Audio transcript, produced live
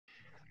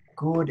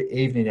Good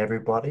evening,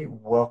 everybody.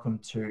 Welcome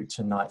to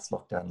tonight's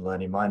Lockdown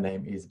Learning. My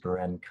name is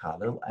Beren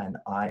Khalil, and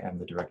I am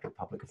the Director of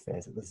Public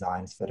Affairs at the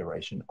Zionist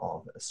Federation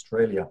of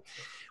Australia.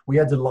 We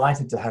are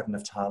delighted to have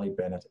Naftali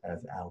Bennett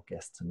as our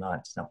guest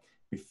tonight. Now,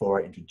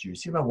 before I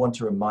introduce him, I want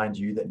to remind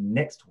you that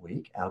next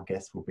week our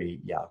guest will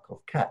be Yaakov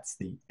Katz,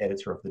 the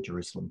editor of the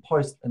Jerusalem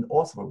Post, and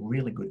also a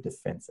really good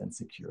defense and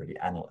security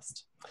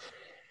analyst.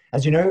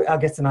 As you know, our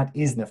guest tonight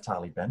is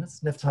Naftali Bennett.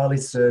 Naftali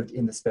served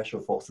in the special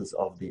forces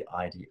of the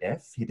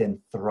IDF. He then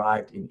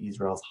thrived in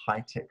Israel's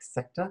high-tech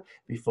sector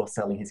before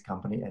selling his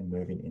company and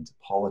moving into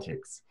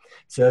politics.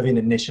 Serving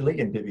initially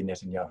in Bibi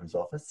Netanyahu's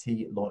office,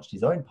 he launched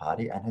his own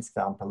party and has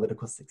found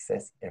political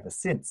success ever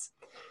since.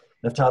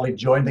 Naftali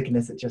joined the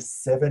Knesset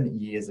just 7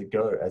 years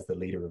ago as the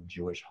leader of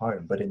Jewish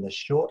Home, but in the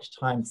short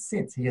time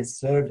since, he has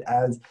served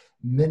as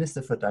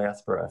Minister for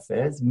Diaspora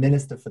Affairs,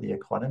 Minister for the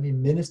Economy,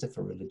 Minister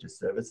for Religious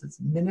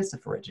Services, Minister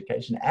for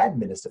Education, and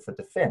Minister for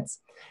Defense.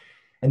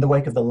 In the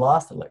wake of the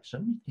last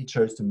election, he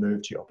chose to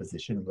move to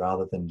opposition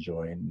rather than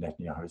join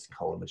Netanyahu's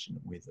coalition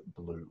with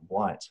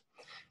Blue-White.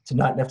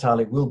 Tonight,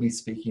 Naftali will be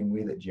speaking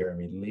with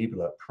Jeremy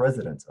Leibler,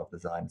 President of the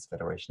Zionist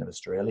Federation of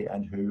Australia,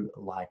 and who,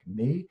 like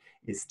me,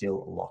 is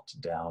still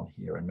locked down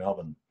here in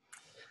Melbourne.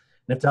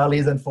 Naftali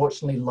is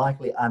unfortunately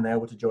likely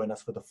unable to join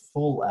us for the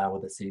full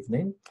hour this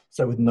evening.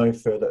 So with no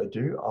further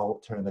ado,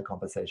 I'll turn the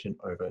conversation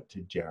over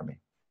to Jeremy.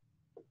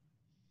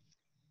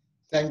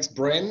 Thanks,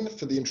 Bren,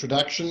 for the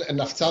introduction. And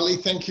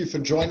Naftali, thank you for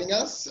joining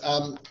us.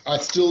 I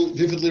still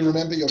vividly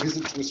remember your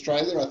visit to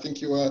Australia. I think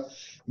you were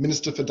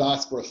Minister for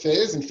Diaspora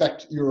Affairs. In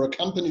fact, you were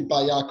accompanied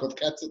by Yaakov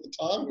Katz at the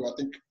time, who I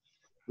think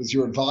was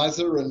your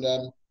advisor. And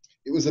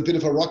it was a bit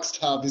of a rock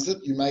star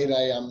visit. You made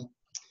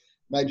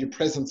your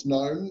presence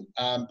known,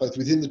 both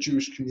within the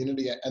Jewish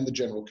community and the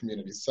general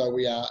community. So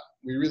we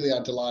really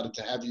are delighted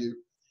to have you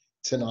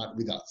tonight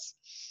with us.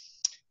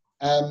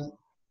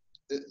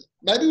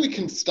 Maybe we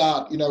can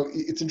start,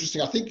 it's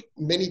interesting. I think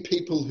many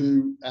people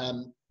who,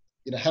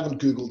 haven't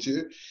Googled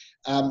you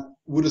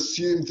would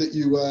assume that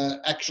you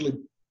were actually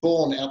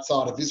born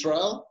outside of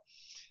Israel.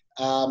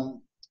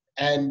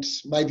 And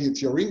maybe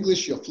it's your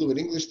English, your fluent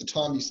English, the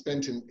time you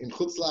spent in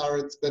Chutz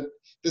La'aretz, but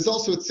there's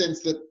also a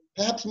sense that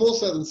perhaps more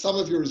so than some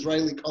of your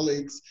Israeli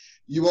colleagues,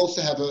 you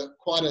also have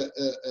quite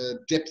a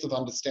depth of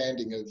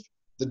understanding of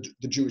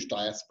the Jewish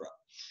diaspora.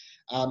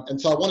 And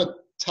so I want to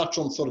touch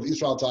on sort of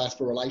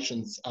Israel-diaspora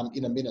relations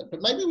in a minute,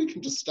 but maybe we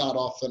can just start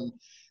off. And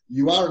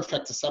you are in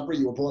fact a Sabri.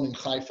 You were born in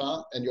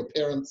Haifa, and your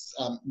parents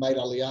made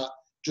Aliyah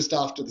just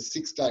after the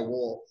Six-Day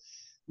War.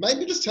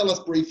 Maybe just tell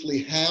us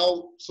briefly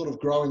how sort of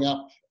growing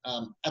up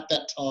at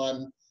that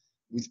time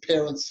with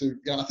parents who,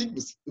 I think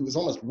it was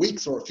almost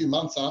weeks or a few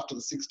months after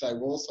the Six-Day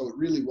War, so it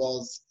really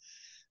was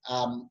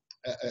an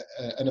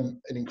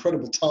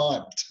incredible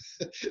time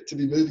to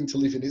be moving to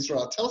live in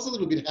Israel. Tell us a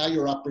little bit how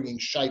your upbringing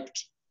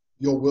shaped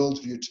your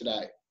worldview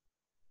today.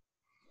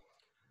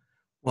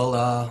 Well,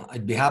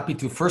 I'd be happy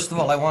to. First of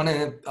all, I want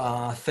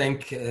to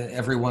thank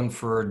everyone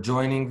for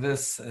joining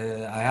this.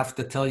 I have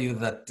to tell you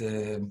that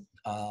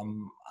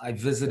I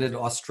visited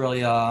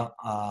Australia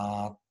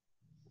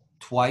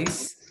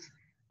twice,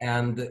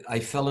 and I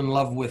fell in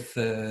love with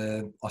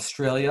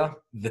Australia,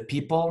 the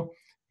people,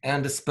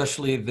 and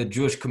especially the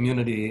Jewish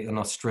community in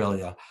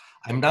Australia.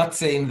 I'm not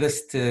saying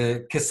this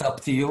to kiss up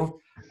to you.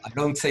 I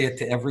don't say it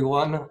to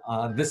everyone.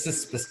 This is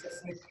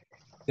specific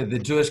to the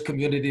Jewish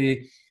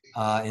community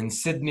in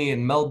Sydney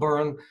and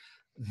Melbourne.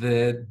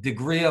 The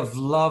degree of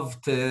love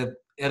to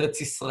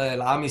Eretz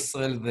Yisrael, Am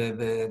Yisrael,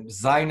 the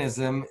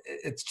Zionism,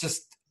 it's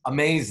just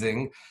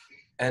amazing.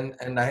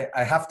 And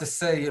I have to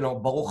say,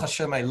 Baruch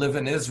Hashem, I live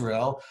in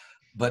Israel,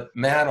 but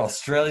man,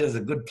 Australia is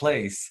a good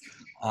place.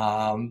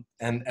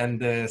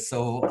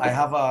 So I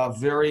have a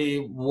very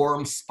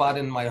warm spot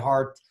in my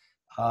heart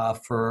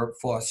for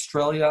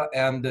Australia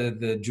and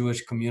the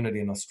Jewish community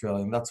in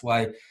Australia. And that's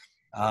why,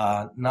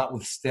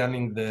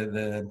 notwithstanding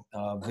the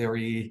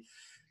very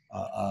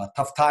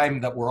tough time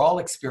that we're all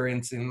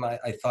experiencing,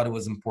 I thought it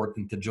was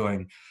important to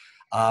join.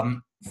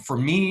 For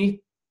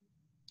me,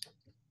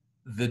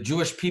 the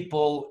Jewish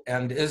people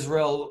and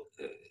Israel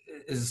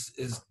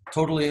is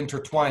totally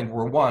intertwined.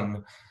 We're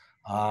one.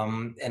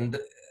 And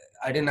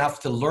I didn't have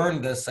to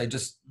learn this. I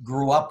just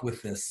grew up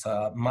with this.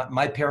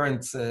 My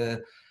parents,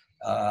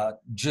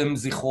 Jim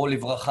Zichro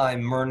Livracha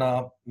and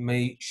Myrna,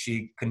 may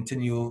she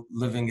continue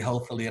living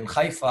healthily in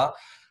Haifa,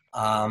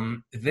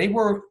 they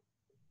were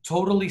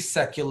totally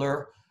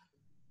secular,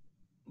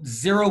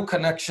 zero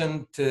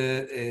connection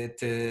to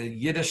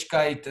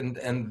Yiddishkeit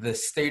and the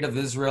state of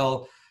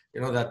Israel,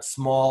 that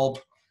small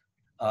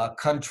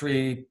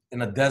country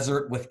in a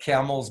desert with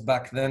camels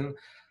back then.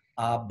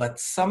 But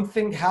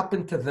something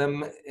happened to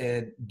them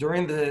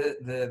during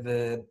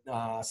the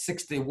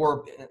Six-Day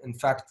War. In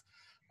fact,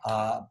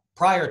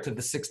 prior to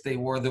the Six-Day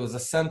War, there was a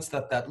sense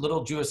that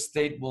little Jewish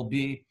state will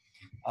be,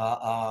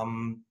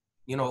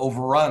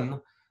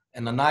 overrun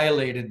and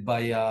annihilated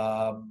by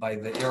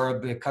the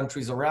Arab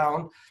countries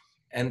around.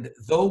 And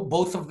though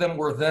both of them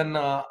were then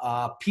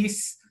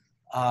peace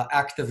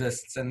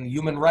activists and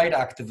human rights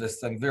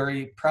activists, I'm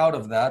very proud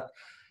of that.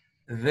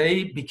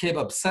 they became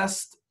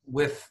obsessed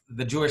with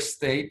the Jewish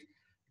state.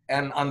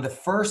 And on the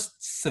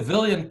first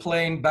civilian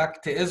plane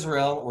back to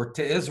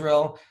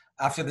Israel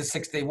after the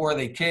 6-Day War,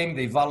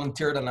 they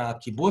volunteered on a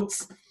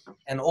kibbutz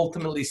and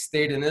ultimately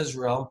stayed in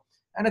Israel.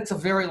 And it's a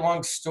very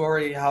long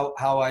story how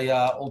I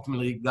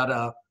ultimately got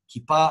a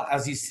kippah,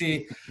 as you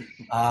see.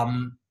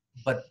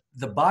 But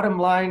the bottom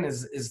line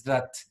is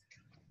that,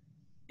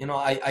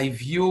 I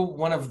view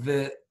one of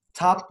the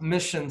top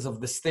missions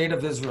of the state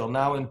of Israel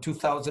now in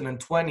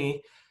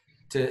 2020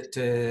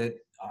 to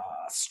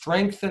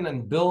strengthen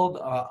and build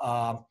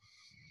a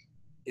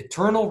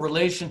eternal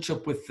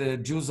relationship with the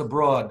Jews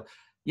abroad.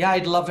 Yeah,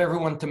 I'd love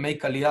everyone to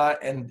make Aliyah,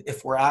 and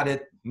if we're at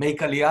it, make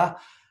Aliyah.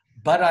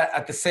 But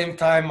at the same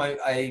time,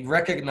 I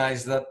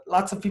recognize that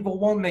lots of people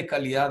won't make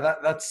Aliyah.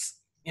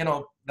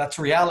 That's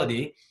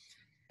reality.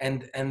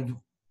 And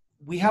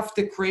we have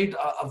to create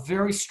a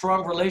very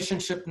strong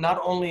relationship,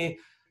 not only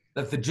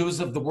that the Jews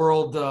of the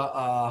world,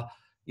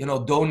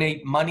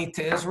 donate money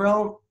to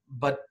Israel,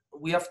 but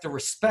we have to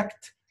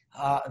respect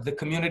the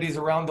communities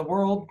around the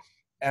world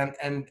and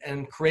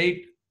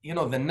create,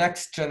 the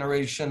next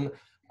generation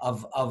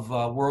of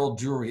world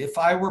Jewry. If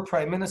I were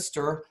prime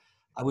minister,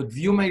 I would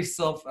view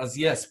myself as,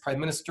 yes, prime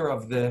minister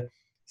of the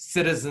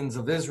citizens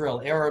of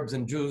Israel, Arabs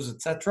and Jews,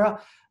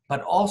 etc.,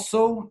 but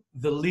also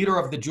the leader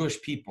of the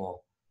Jewish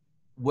people,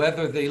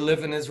 whether they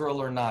live in Israel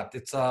or not.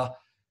 It's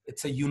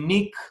a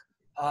unique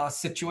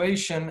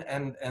situation,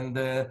 and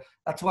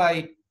that's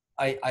why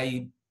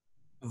I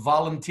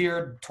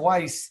volunteered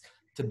twice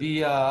to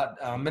be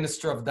a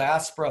Minister of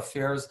Diaspora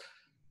Affairs,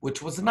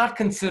 which was not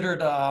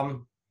considered,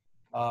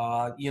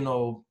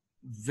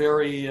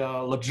 very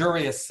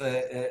luxurious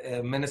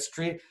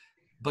ministry,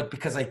 but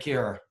because I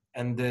care,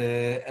 and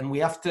we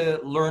have to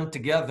learn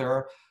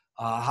together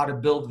how to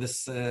build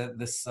this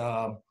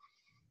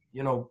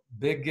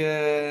big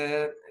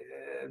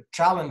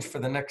challenge for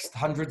the next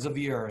hundreds of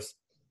years.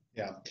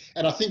 Yeah,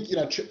 and I think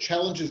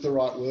challenge is the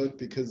right word,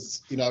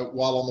 because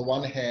while on the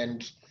one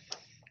hand,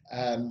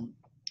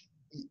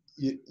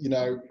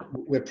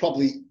 we're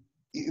probably,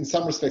 in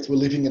some respects, we're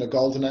living in a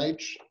golden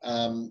age,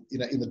 in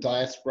the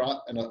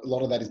diaspora, and a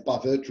lot of that is by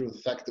virtue of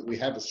the fact that we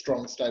have a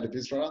strong state of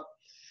Israel.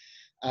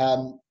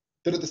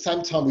 But at the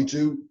same time, we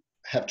do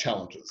have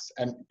challenges,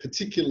 and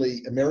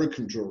particularly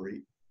American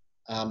Jewry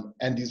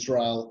and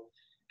Israel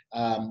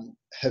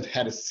have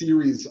had a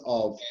series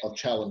of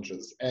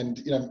challenges.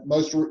 And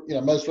most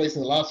recently,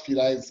 the last few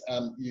days,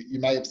 you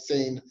may have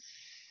seen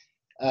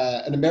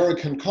an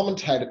American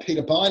commentator,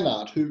 Peter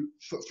Beinart, who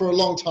for a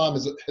long time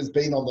has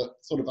been on the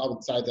sort of, I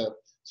would say, the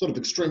sort of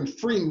extreme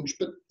fringe,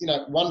 but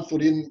 1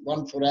 foot in,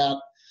 1 foot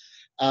out,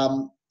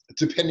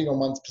 depending on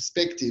one's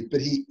perspective.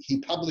 But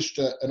he published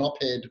an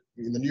op-ed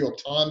in the New York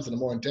Times and a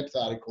more in-depth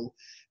article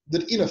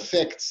that, in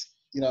effect,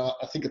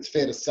 I think it's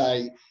fair to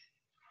say,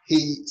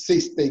 he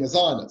ceased being a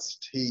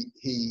Zionist.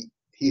 He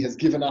has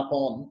given up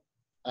on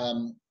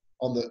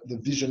the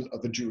vision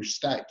of a Jewish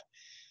state.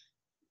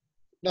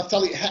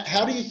 Naftali,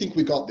 how do you think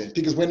we got there?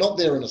 Because we're not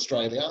there in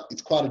Australia.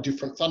 It's quite a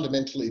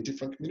fundamentally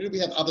different community. We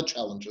have other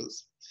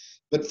challenges.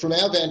 But from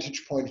our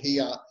vantage point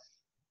here,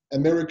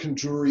 American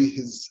Jewry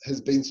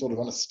has been sort of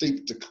on a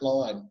steep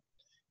decline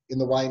in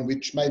the way in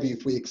which, maybe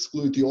if we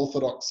exclude the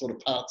Orthodox sort of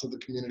parts of the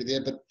community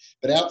there,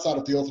 but outside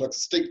of the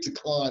Orthodox, steep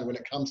decline when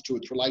it comes to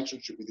its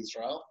relationship with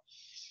Israel.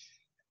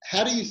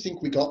 How do you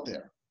think we got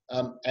there?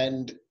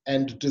 And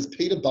does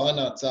Peter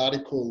Beinart's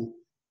article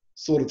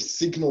sort of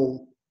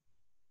signal,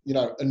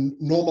 a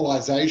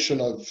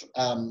normalization of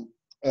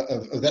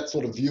that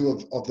sort of view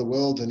of the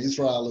world and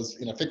Israel as,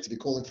 effectively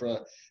calling for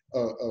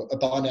a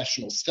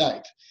binational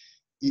state?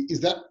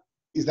 Is that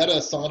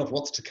a sign of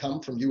what's to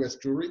come from US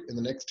Jewry in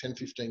the next 10,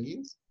 15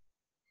 years?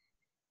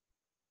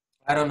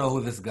 I don't know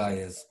who this guy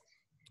is.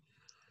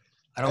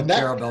 I don't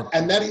care about.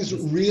 And that is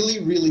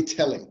really, really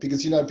telling,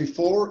 because,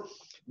 before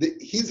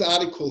his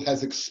article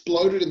has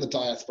exploded in the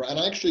diaspora, and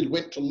I actually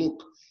went to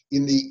look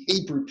in the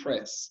Hebrew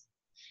press,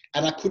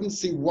 and I couldn't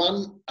see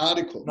one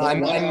article, about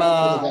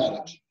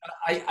it.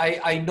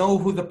 I know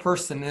who the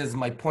person is.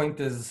 My point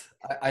is,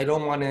 I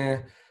don't want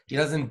to. He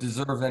doesn't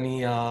deserve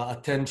any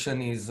attention.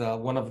 He's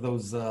one of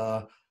those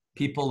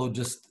people who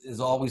just is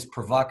always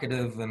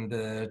provocative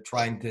and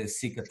trying to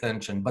seek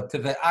attention. But to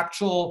the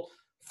actual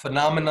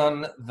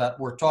phenomenon that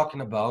we're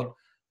talking about,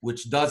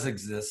 which does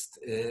exist,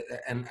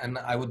 and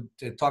I would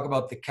talk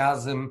about the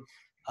chasm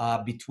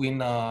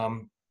between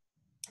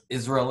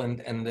Israel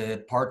and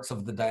the parts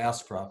of the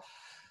diaspora.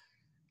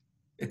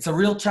 It's a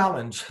real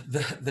challenge.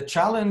 The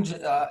challenge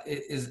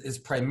is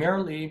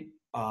primarily,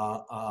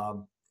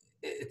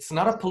 it's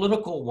not a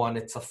political one,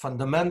 it's a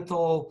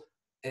fundamental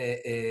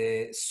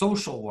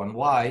social one.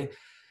 Why?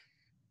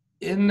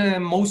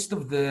 In most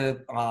of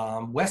the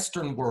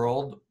Western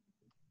world,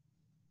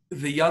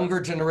 the younger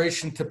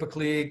generation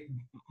typically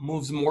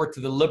moves more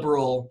to the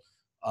liberal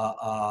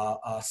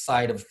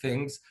side of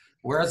things,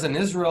 whereas in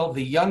Israel,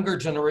 the younger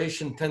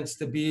generation tends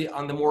to be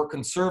on the more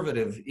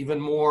conservative, even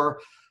more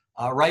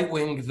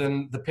right-wing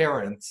than the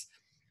parents.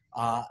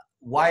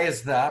 Why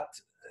is that?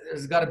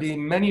 There's got to be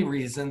many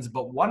reasons,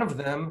 but one of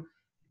them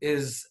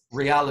is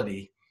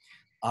reality.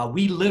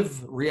 We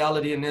live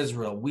reality in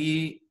Israel.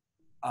 We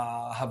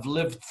have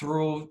lived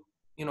through,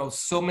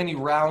 so many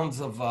rounds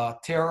of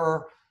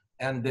terror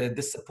and the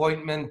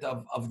disappointment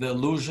of the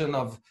illusion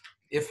of,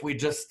 if we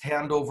just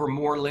hand over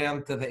more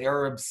land to the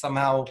Arabs,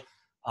 somehow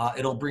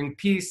it'll bring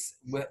peace,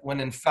 when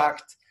in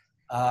fact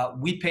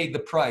we paid the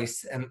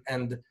price.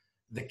 And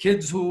the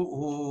kids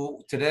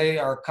who today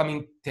are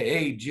coming to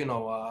age,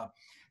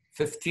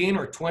 15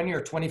 or 20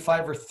 or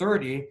 25 or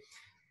 30,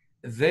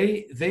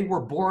 they were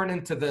born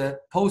into the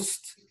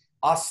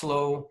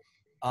post-Oslo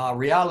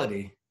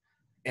reality,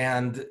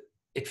 and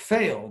it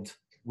failed.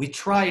 We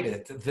tried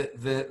it.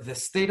 The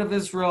state of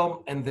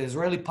Israel and the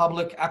Israeli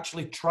public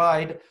actually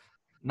tried,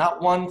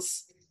 not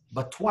once,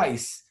 but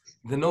twice,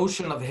 the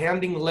notion of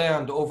handing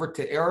land over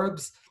to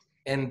Arabs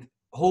and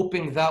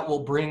hoping that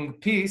will bring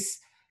peace.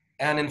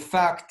 And in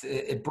fact,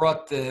 it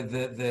brought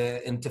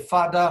the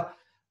Intifada,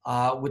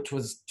 which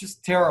was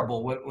just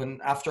terrible. When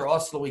after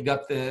Oslo, we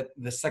got the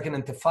second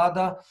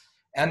Intifada.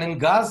 And in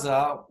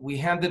Gaza, we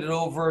handed it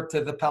over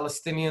to the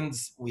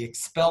Palestinians. We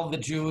expelled the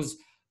Jews,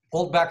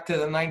 pulled back to the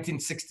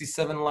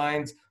 1967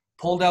 lines,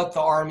 pulled out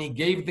the army,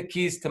 gave the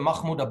keys to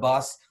Mahmoud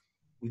Abbas.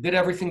 We did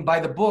everything by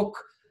the book,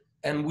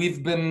 and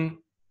we've been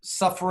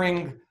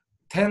suffering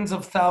tens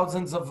of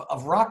thousands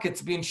of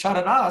rockets being shot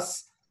at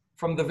us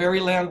from the very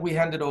land we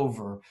handed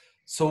over.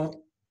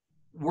 So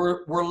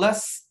we're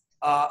less,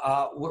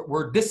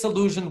 we're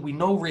disillusioned. We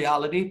know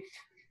reality.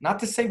 Not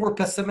to say we're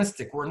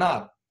pessimistic, we're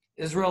not.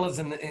 Israel is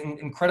in an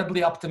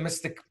incredibly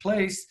optimistic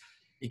place.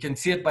 You can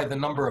see it by the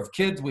number of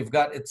kids we've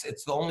got.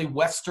 It's the only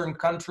Western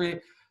country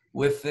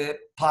with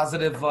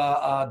positive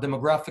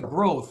demographic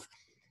growth.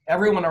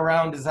 Everyone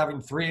around is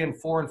having 3 and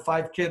 4 and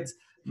 5 kids,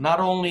 not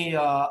only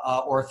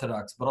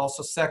Orthodox, but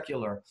also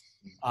secular.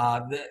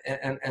 Barring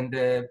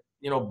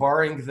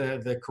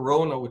the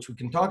corona, which we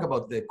can talk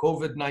about, the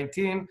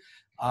COVID-19,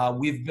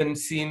 we've been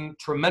seeing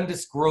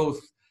tremendous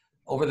growth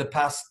over the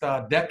past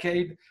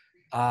decade.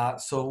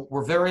 So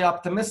we're very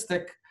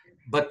optimistic,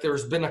 but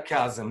there's been a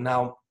chasm.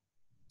 Now,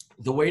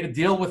 the way to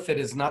deal with it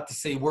is not to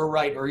say we're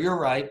right or you're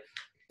right.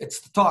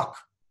 It's to talk.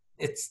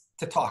 It's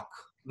to talk.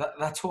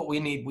 That's what we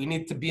need. We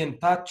need to be in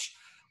touch.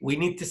 We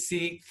need to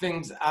see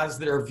things as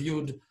they're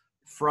viewed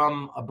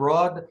from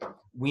abroad.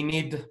 We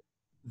need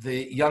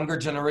the younger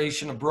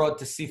generation abroad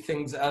to see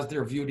things as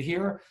they're viewed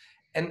here,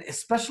 and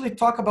especially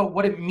talk about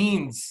what it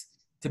means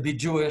to be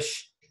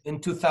Jewish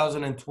in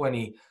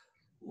 2020.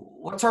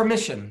 What's our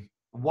mission?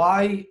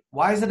 Why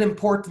is it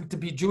important to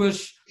be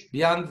Jewish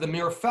beyond the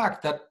mere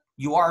fact that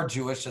you are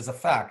Jewish as a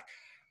fact,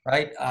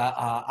 right?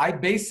 I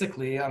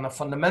basically, on a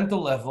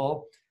fundamental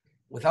level,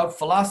 without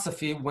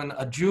philosophy, when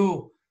a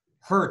Jew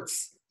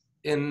hurts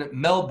in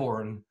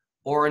Melbourne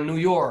or in New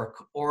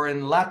York or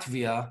in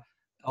Latvia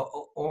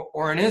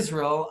or in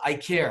Israel, I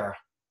care.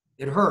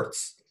 It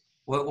hurts.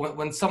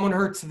 When someone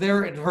hurts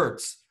there, it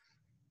hurts.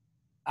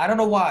 I don't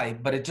know why,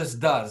 but it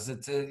just does.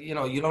 It's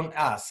you don't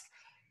ask.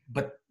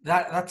 But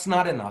that's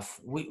not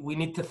enough. We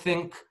need to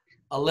think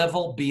a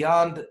level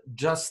beyond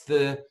just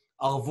the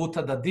Arvut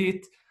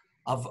Hadadit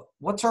of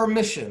what's our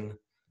mission,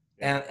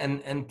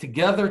 and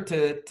together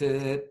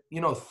to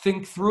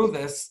think through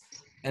this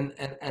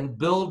and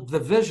build the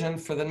vision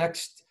for the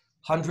next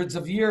hundreds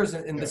of years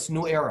in this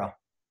new era.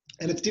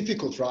 And it's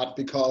difficult, right?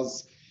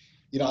 Because,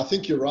 I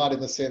think you're right in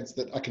the sense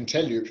that I can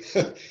tell you,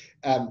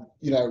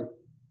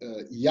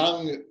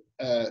 young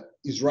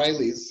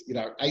Israelis,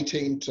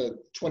 18 to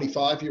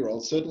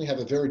 25-year-olds certainly have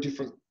a very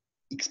different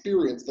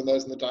experience than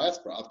those in the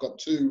diaspora. I've got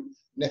 2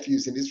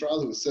 nephews in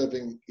Israel who are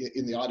serving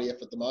in the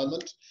IDF at the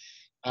moment.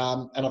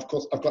 And of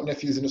course, I've got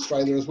nephews in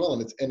Australia as well.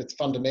 And it's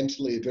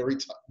fundamentally a very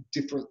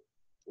different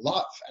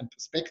life and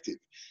perspective.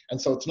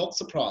 And so it's not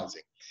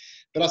surprising.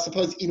 But I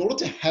suppose in order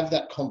to have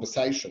that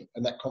conversation,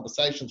 and that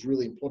conversation is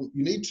really important,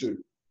 you need to,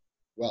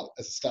 well,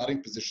 as a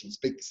starting position,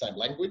 speak the same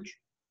language.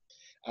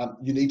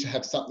 You need to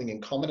have something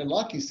in common. And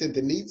like you said,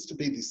 there needs to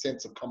be this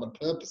sense of common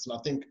purpose. And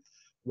I think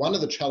one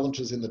of the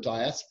challenges in the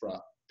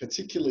diaspora,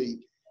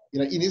 particularly,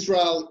 in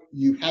Israel,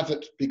 you have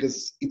it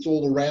because it's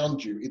all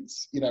around you.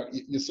 It's,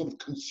 you're sort of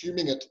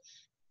consuming it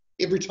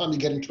every time you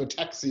get into a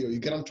taxi or you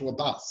get onto a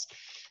bus.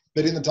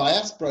 But in the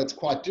diaspora, it's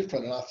quite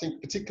different. And I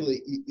think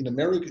particularly in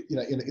America,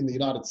 in the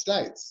United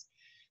States,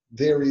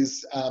 there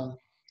is a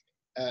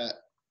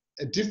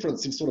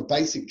difference in sort of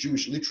basic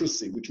Jewish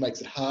literacy, which makes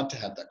it hard to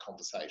have that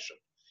conversation.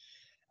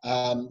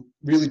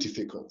 Really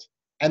difficult.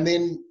 And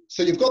then,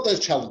 so you've got those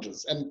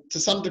challenges, and to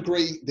some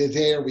degree they're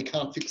there. We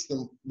can't fix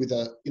them with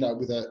a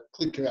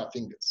click of our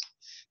fingers.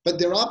 But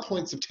there are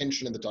points of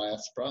tension in the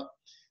diaspora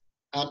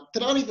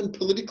that aren't even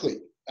politically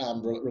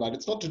related.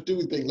 It's not to do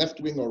with being left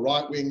wing or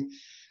right wing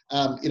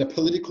in a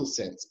political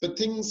sense, but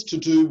things to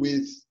do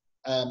with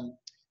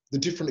the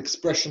different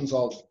expressions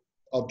of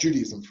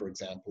Judaism, for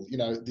example.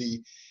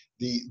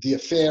 The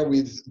affair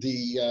with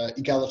the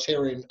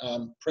egalitarian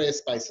prayer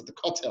space at the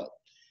Kotel,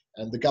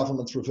 and the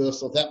government's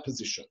reversal of that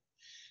position.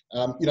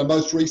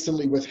 Most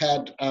recently we've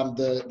had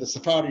the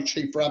Sephardi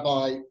chief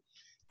rabbi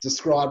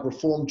describe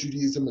Reform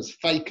Judaism as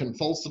fake and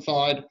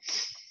falsified.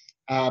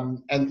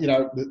 And, you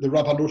know, the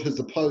Rabbanut has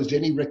opposed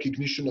any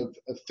recognition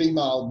of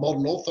female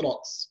modern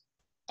Orthodox,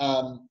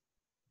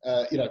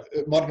 you know,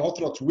 modern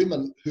Orthodox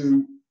women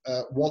who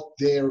want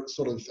their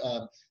sort of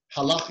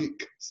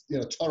halachic, you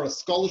know, Torah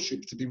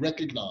scholarship to be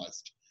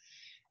recognized.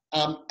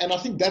 And I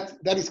think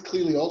that is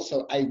clearly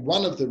also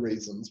one of the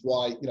reasons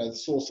why, you know, the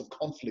source of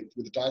conflict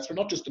with the diaspora,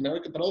 not just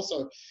America, but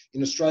also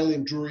in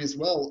Australian Jewry as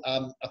well.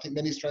 I think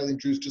many Australian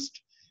Jews,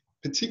 just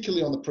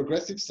particularly on the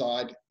progressive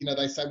side, you know,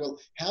 they say, well,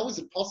 how is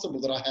it possible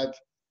that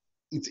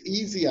it's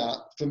easier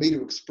for me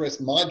to express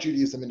my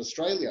Judaism in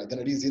Australia than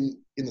it is in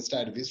the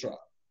state of Israel?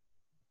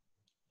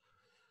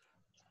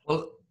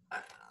 Well,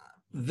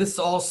 this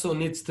also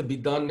needs to be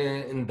done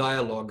in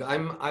dialogue.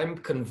 I'm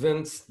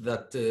convinced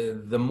that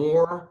the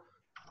more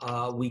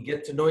we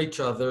get to know each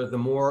other, the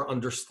more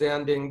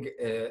understanding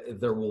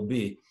there will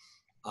be.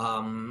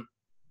 I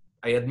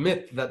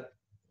admit that,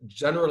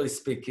 generally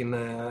speaking,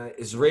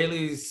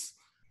 Israelis,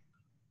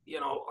 you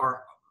know,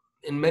 are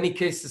in many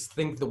cases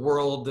think the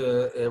world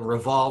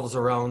revolves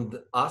around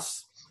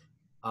us.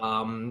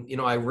 You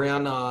know, I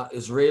ran an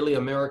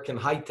Israeli-American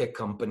high-tech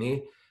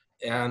company,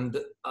 and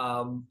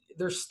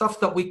there's stuff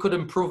that we could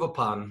improve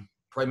upon,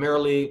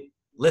 primarily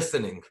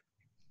listening.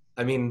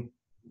 I mean,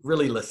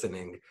 really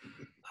listening.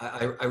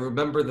 I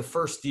remember the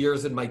first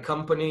years in my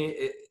company,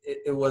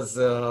 it was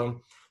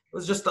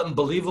just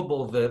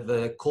unbelievable,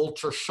 the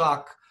culture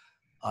shock,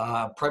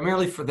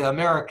 primarily for the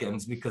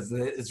Americans, because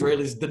the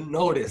Israelis didn't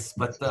notice.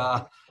 But,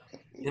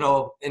 you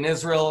know, in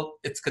Israel,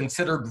 it's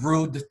considered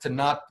rude to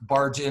not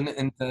barge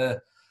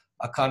into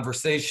a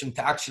conversation,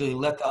 to actually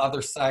let the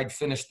other side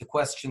finish the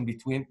question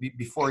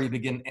before you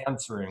begin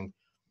answering.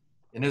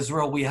 In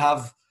Israel, we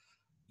have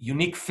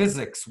unique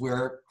physics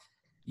where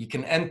you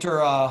can enter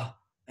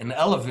an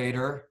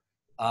elevator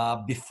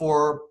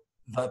before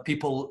the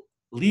people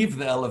leave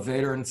the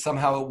elevator, and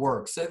somehow it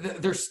works.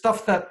 There's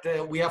stuff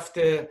that we have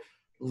to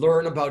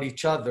learn about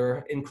each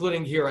other,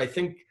 including here. I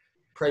think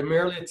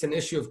primarily it's an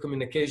issue of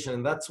communication,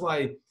 and that's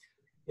why,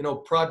 you know,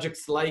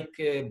 projects like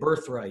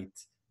Birthright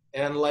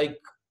and like,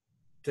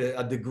 to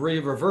a degree,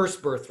 reverse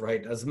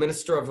birthright. As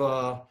Minister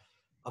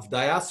of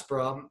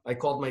Diaspora, I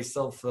called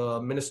myself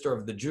Minister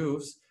of the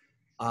Jews.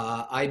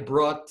 I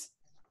brought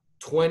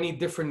 20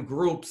 different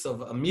groups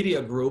of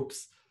media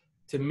groups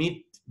to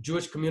meet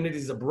Jewish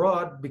communities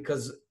abroad,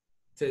 because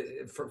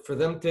for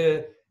them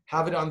to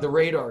have it on the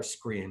radar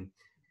screen.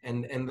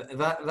 And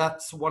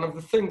that's one of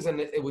the things, and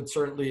it would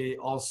certainly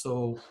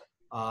also,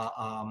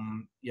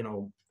 you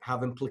know,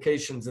 have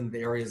implications in the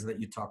areas that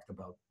you talked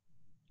about.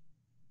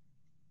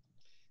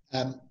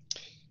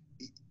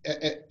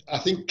 I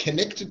think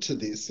connected to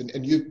this,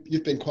 and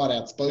you've been quite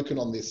outspoken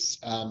on this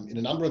in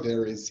a number of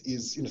areas,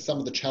 is, you know, some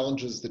of the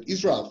challenges that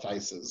Israel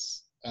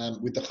faces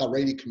with the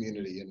Haredi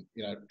community, and,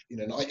 you know, in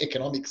an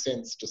economic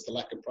sense, just the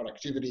lack of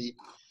productivity,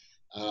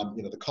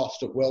 you know, the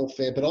cost of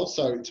welfare, but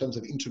also in terms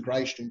of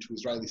integration into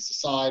Israeli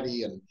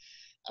society, and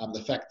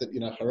the fact that,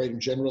 you know, Haredim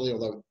generally,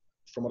 although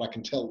from what I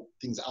can tell,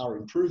 things are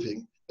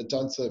improving, but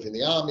don't serve in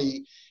the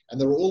army, and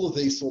there are all of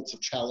these sorts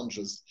of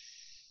challenges.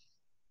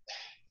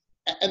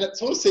 And it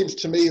sort of seems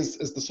to me, as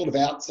the sort of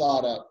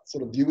outsider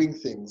sort of viewing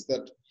things,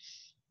 that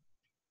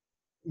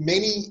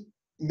many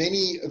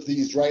of the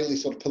Israeli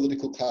sort of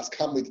political class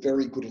come with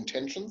very good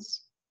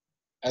intentions,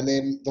 and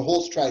then the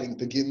horse trading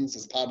begins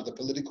as part of the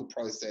political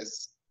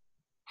process,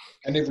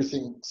 and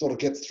everything sort of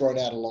gets thrown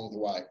out along the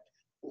way.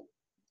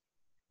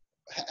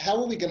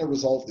 How are we going to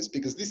resolve this?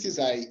 Because this is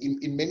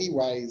in many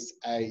ways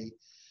a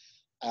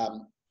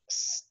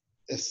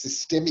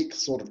systemic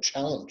sort of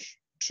challenge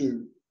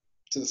to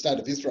the state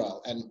of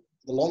Israel, and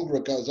the longer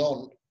it goes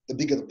on, the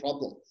bigger the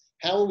problem.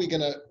 How are we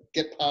going to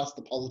get past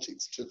the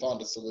politics to find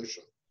a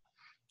solution?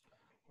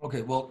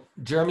 Okay, well,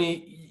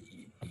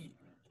 Jeremy,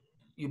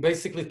 you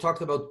basically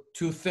talked about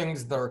two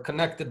things that are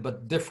connected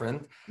but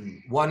different.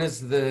 One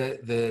is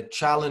the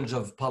challenge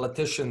of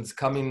politicians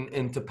coming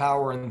into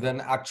power and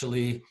then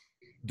actually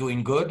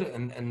doing good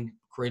and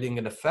creating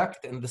an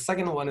effect. And the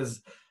second one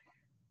is,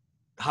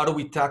 how do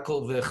we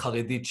tackle the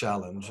Haredi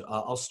challenge?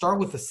 I'll start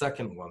with the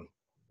second one.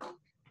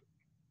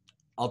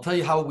 I'll tell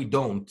you how we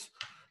don't.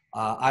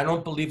 I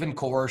don't believe in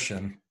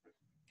coercion.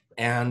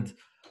 And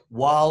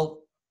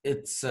while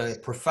it's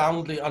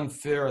profoundly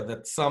unfair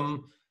that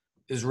some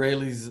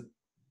Israelis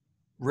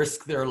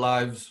risk their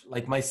lives,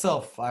 like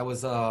myself, I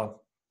was a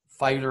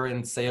fighter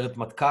in Sayeret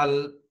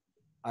Matkal.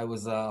 I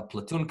was a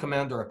platoon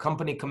commander, a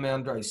company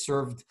commander. I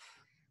served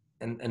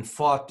and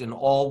fought in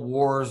all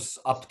wars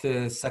up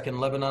to Second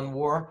Lebanon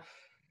War.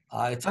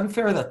 It's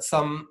unfair that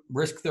some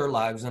risk their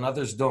lives and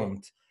others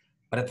don't.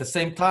 But at the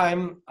same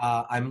time,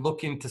 I'm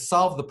looking to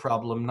solve the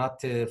problem, not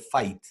to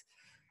fight.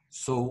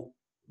 So,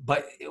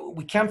 but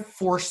we can't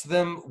force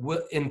them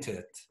into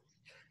it.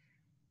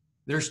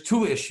 There's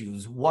two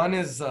issues. One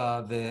is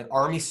the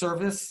army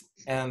service,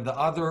 and the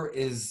other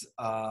is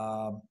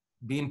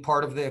being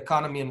part of the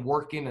economy and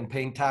working and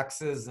paying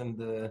taxes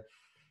and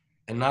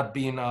not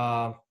being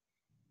a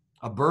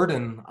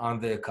burden on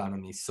the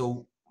economy.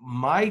 So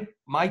my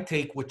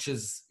take, which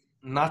is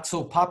not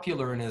so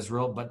popular in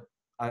Israel, but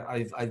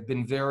I've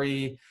been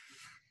very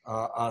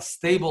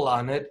stable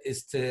on it,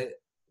 is to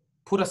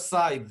put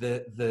aside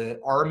the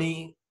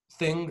army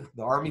thing,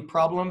 the army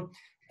problem,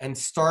 and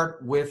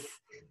start with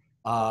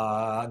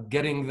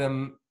getting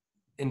them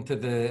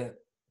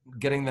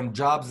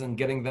jobs and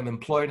getting them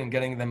employed and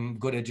getting them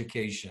good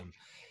education.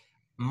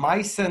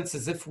 My sense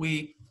is if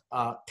we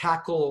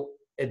tackle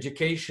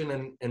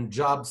education and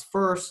jobs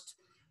first,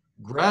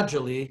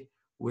 gradually,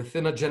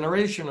 within a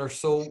generation or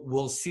so,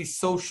 we'll see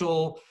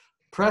social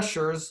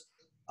pressures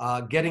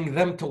getting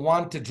them to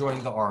want to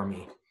join the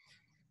army.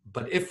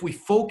 But if we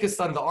focus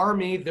on the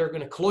army, they're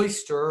going to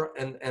cloister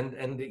and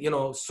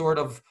sort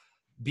of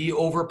be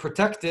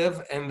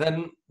overprotective, and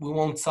then we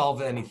won't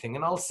solve anything.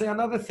 And I'll say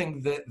another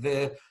thing: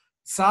 the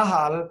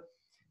Tzahal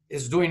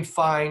is doing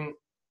fine.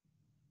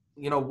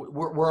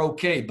 We're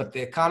okay, but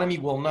the economy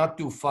will not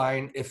do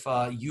fine if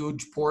a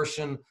huge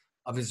portion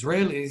of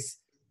Israelis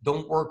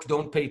don't work,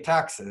 don't pay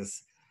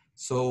taxes.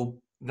 So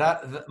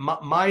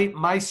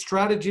my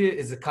strategy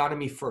is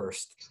economy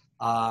first.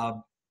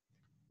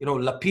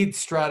 Lapid's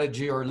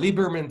strategy or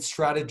Lieberman's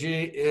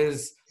strategy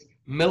is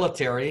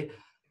military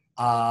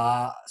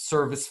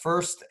service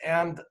first.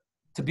 And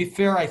to be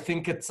fair, I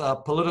think it's a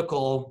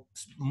political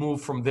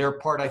move from their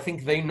part. I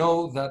think they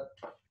know that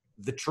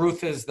the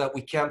truth is that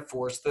we can't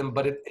force them,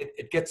 but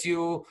it gets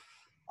you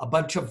a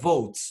bunch of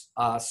votes.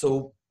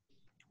 So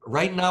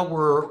right now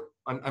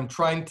I'm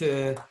trying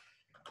to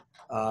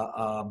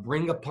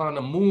bring upon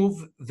a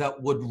move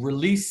that would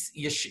release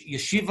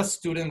yeshiva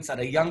students at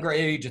a younger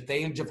age, at the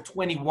age of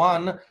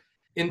 21,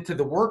 into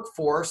the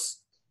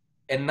workforce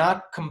and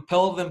not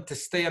compel them to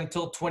stay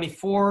until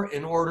 24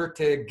 in order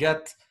to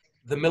get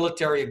the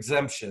military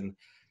exemption.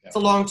 Yeah. It's a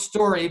long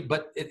story,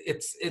 but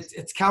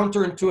it's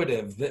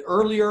counterintuitive. The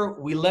earlier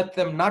we let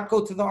them not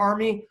go to the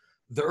army,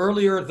 the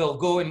earlier they'll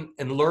go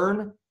and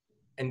learn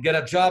and get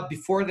a job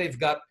before they've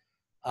got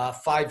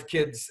 5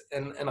 kids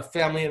and a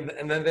family,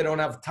 and then they don't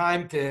have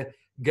time to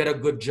get a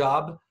good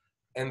job,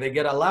 and they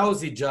get a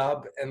lousy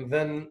job, and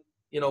then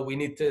we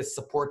need to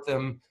support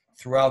them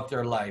throughout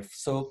their life.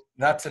 So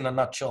that's in a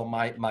nutshell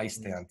my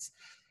stance.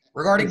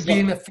 Regarding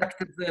being an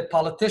effective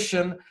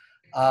politician,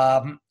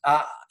 I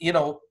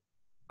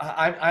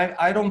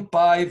don't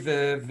buy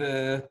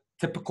the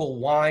typical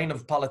whine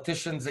of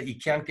politicians that you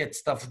can't get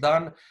stuff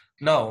done.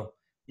 No,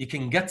 you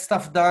can get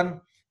stuff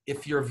done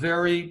if you're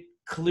very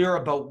clear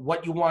about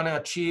what you want to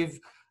achieve.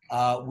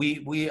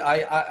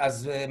 I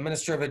as the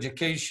Minister of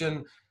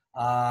Education,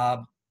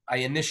 I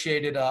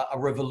initiated a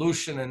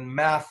revolution in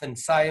math and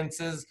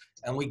sciences,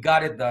 and we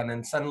got it done.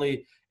 And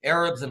suddenly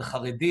Arabs and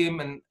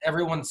Haredim and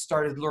everyone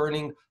started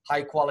learning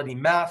high quality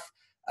math.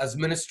 As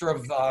Minister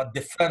of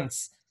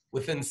Defense,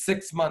 within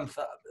 6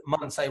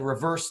 months, I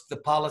reversed the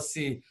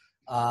policy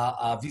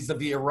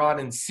vis-a-vis Iran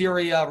and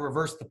Syria,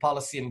 reversed the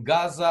policy in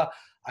Gaza.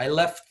 I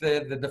left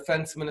the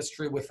Defense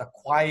Ministry with a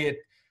quiet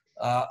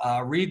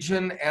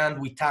region, and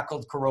we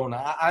tackled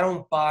Corona. I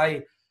don't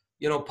buy,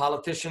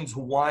 politicians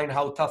who whine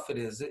how tough it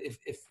is.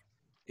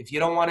 If you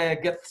don't want to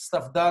get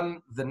stuff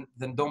done, then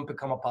don't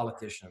become a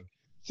politician.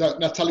 So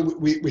Naftali,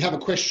 we have a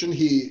question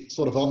here,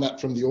 sort of on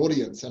that from the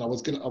audience, and I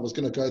was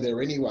gonna go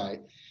there anyway.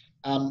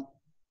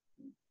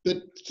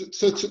 But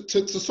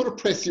to sort of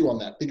press you on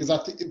that, because I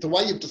think the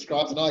way you've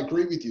described, and I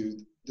agree with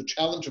you, the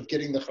challenge of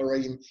getting the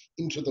Haredim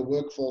into the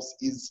workforce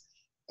is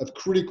of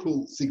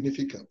critical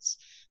significance.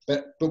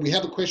 But we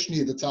have a question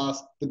here that's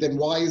asked, but then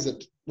why is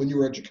it, when you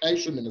were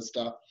Education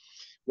Minister,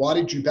 why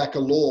did you back a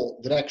law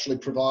that actually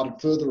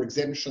provided further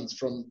exemptions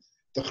from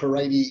the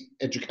Haredi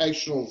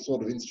educational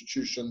sort of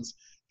institutions,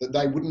 that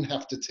they wouldn't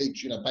have to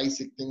teach,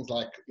 basic things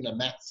like,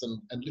 maths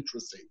and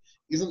literacy?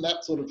 Isn't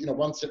that sort of,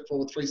 1 step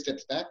forward, 3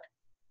 steps back?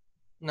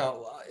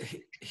 No,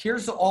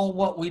 here's all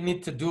what we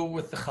need to do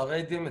with the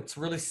Haredim. It's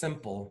really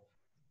simple.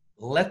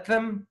 Let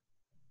them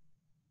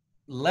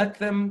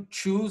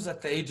choose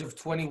at the age of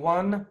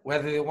 21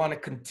 whether they want to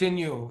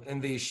continue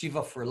in the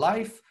yeshiva for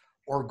life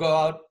or go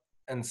out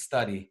and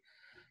study.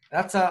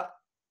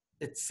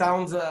 It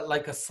sounds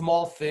like a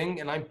small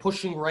thing, and I'm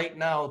pushing right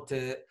now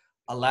to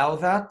allow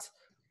that.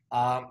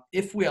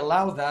 If we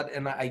allow that,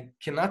 and I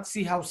cannot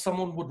see how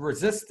someone would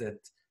resist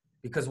it,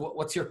 because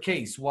what's your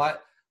case?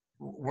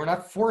 We're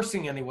not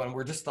forcing anyone,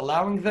 we're just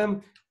allowing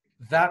them.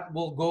 That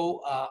will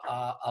go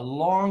a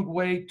long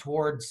way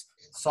towards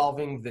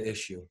solving the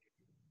issue.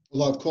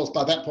 Although, of course,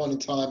 by that point in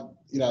time,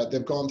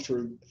 they've gone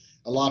through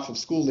a life of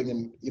schooling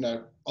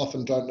and,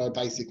 often don't know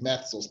basic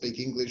maths or speak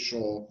English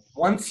or...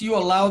 Once you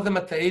allow them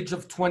at the age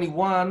of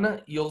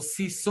 21, you'll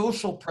see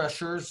social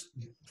pressures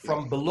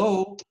from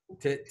below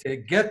to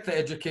get the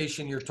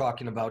education you're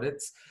talking about.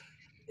 It's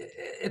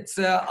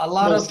a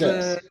lot of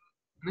an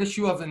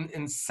issue of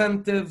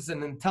incentives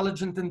and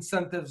intelligent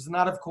incentives,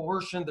 not of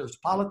coercion. There's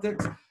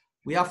politics.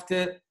 We have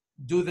to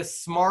do this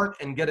smart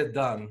and get it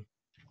done.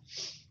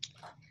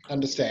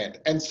 Understand.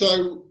 And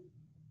so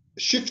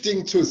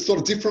shifting to a sort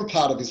of different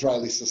part of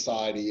Israeli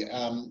society,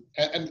 and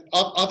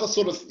I've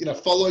sort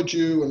of, followed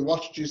you and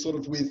watched you sort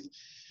of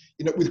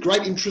with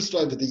great interest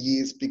over the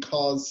years,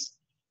 because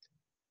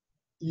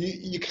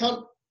you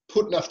can't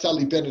put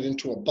Naftali Bennett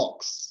into a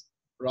box,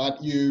 right?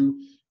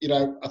 You you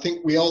know, I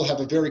think we all have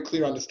a very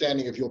clear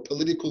understanding of your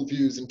political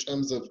views in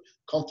terms of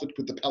conflict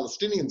with the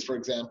Palestinians, for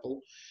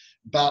example.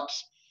 But,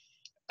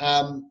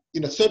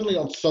 you know, certainly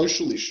on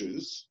social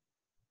issues,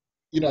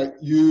 you know,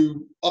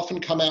 you often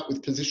come out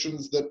with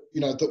positions that, you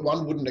know, that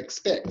one wouldn't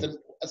expect. And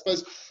I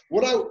suppose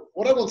what I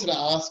wanted to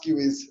ask you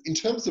is, in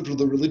terms of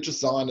the religious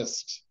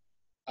Zionist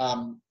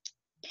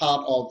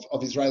part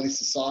of Israeli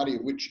society,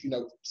 of which, you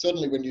know,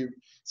 certainly when you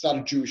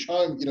started Jewish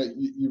Home, you know,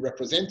 you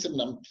represented,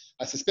 and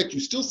I suspect you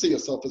still see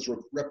yourself as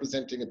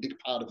representing a big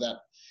part of that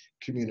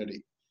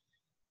community.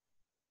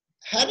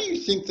 How do you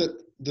think that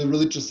the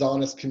religious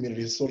Zionist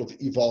community has sort of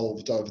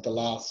evolved over the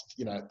last,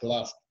 you know, the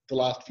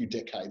last few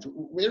decades?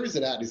 Where is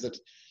it at? Is it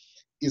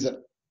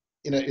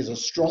in a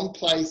strong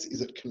place?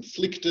 Is it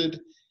conflicted?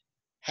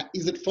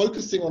 Is it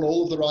focusing on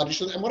all of the right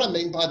issues? And what I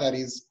mean by that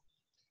is,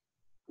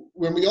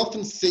 when we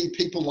often see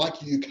people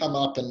like you come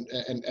up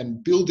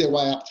and build their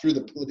way up through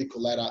the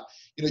political ladder,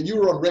 you know, you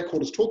were on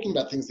record as talking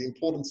about things, the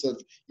importance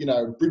of, you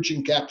know,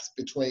 bridging gaps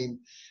between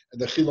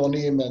the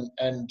Chilonim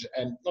and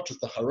not just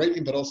the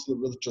Haredim, but also the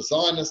religious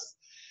Zionists.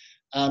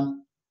 A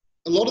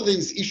lot of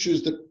these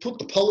issues that put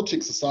the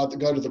politics aside, that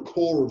go to the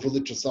core of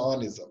religious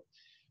Zionism.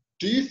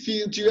 Do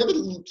you ever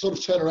sort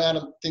of turn around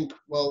and think,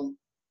 well,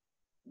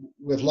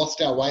 we've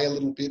lost our way a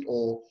little bit,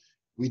 or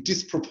we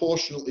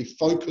disproportionately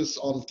focus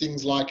on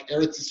things like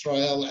Eretz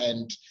Israel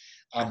and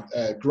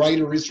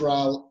Greater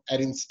Israel,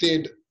 and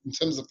instead, in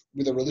terms of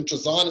with a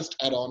religious Zionist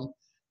add-on,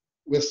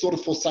 we've sort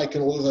of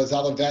forsaken all of those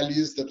other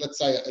values that, let's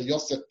say, a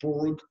Yosef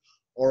Burg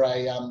or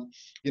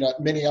you know,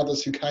 many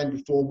others who came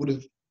before would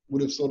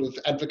have sort of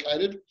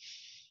advocated?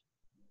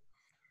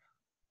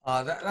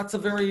 That's a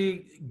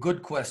very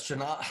good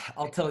question.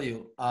 I'll tell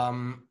you.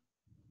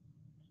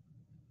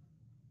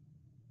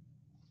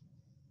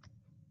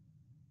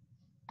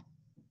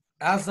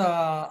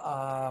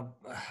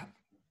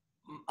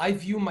 I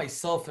view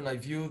myself, and I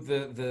view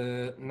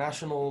the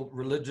national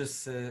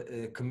religious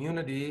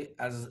community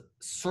as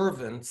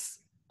servants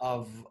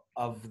of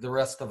the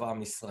rest of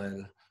Am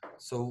Yisrael.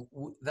 So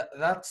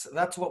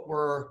that's what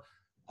we're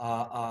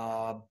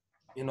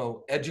you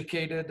know,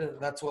 educated.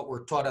 That's what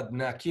we're taught at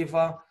Bnei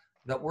Akiva,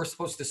 that we're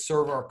supposed to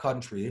serve our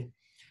country.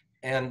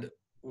 And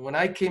when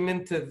I came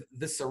into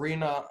this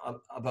arena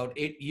about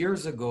 8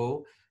 years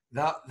ago,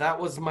 that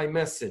was my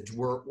message.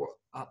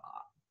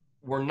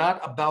 We're not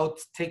about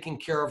taking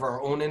care of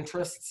our own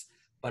interests,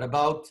 but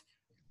about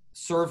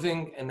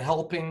serving and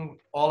helping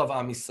all of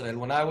Am Yisrael.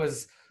 When I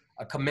was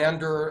a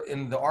commander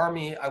in the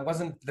army, I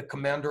wasn't the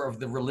commander of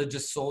the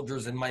religious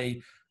soldiers in my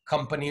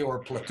company or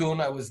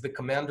platoon. I was the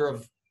commander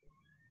of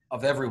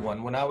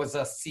everyone. When I was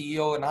a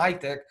CEO in high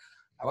tech,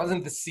 I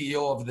wasn't the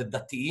CEO of the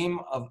Datiim,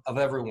 of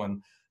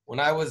everyone. When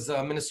I was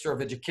a Minister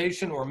of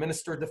Education or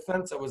Minister of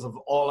Defense, I was of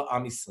all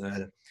Am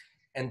Yisrael.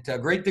 And to a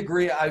great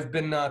degree, I've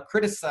been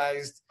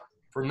criticized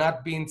for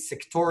not being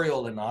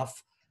sectorial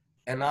enough,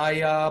 and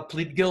I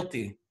plead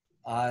guilty.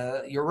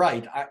 You're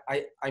right.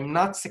 I'm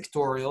not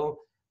sectorial,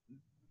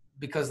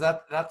 because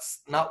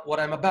that's not what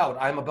I'm about.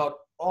 I'm about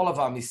all of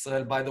Am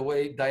Yisrael, by the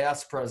way,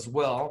 diaspora as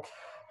well.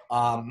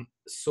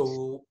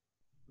 So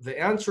the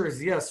answer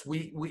is yes.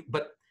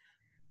 But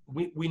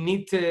we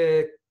need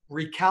to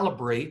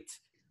recalibrate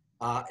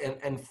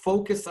and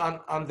focus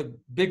on the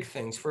big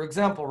things. For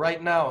example,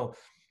 right now,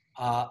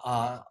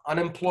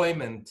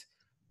 unemployment,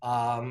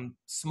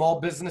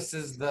 small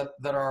businesses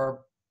that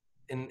are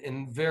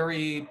in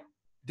very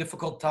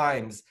difficult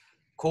times,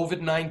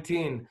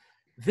 COVID-19.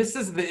 This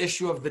is the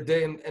issue of the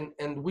day,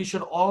 and we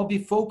should all be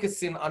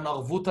focusing on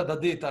arvut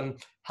hadadit, on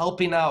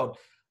helping out,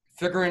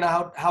 figuring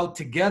out how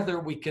together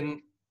we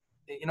can,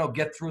 you know,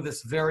 get through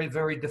this very,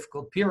 very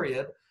difficult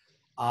period,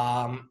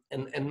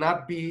 and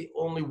not be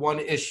only one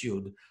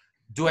issued.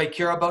 Do I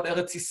care about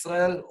Eretz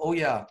Israel? Oh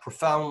yeah,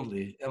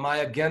 profoundly. Am I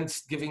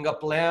against giving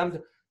up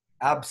land?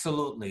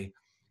 Absolutely.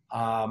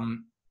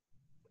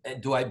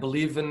 Do I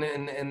believe in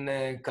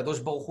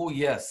Kadosh Baruch Hu?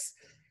 Yes.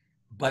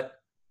 But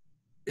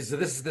is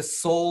this the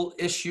sole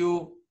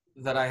issue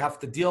that I have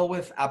to deal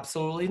with?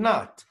 Absolutely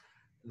not.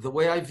 The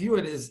way I view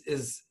it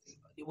is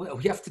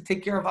we have to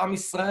take care of Am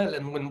Yisrael,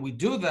 and when we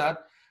do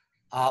that,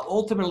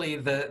 ultimately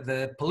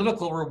the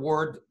political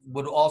reward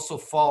would also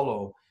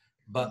follow.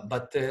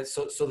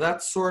 So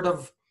that's sort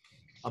of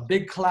a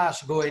big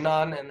clash going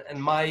on,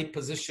 and my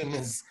position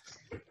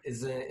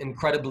is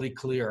incredibly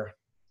clear.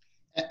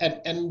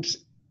 And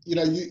you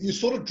know, you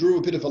sort of drew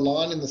a bit of a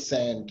line in the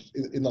sand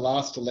in the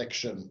last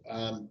election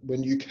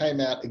when you came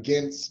out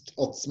against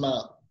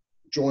Otzma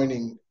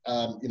joining,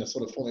 you know,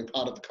 sort of forming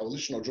part of the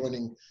coalition or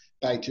joining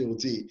Beit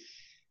Yehudi.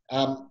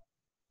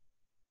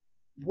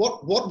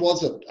 What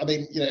was it? I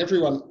mean, you know,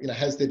 everyone, you know,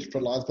 has their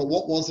different lines, but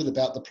what was it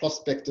about the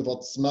prospect of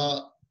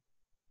Otzma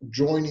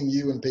joining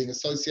you and being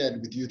associated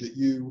with you that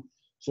you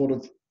sort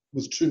of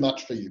was too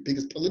much for you?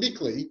 Because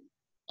politically,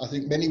 I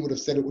think many would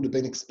have said it would have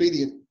been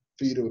expedient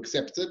for you to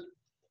accept it.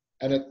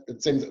 And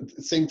it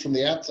seemed from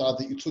the outside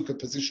that you took a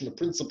position of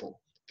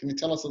principle. Can you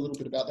tell us a little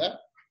bit about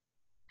that?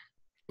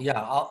 Yeah,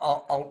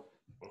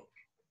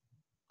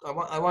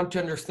 I want to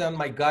understand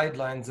my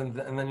guidelines, and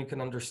then you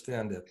can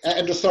understand it.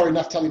 And just sorry,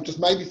 Naftali, just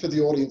maybe for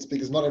the audience,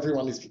 because not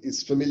everyone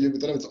is familiar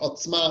with it. It's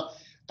Otzma.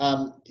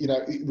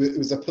 It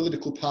was a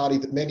political party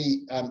that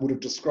many would have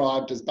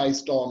described as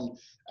based on,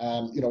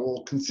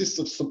 or consists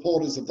of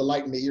supporters of the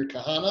late Meir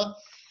Kahane,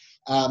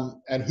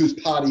 and whose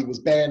party was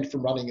banned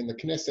from running in the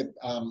Knesset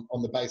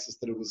on the basis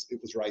that it was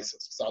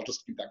racist. So I'll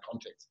just give that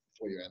context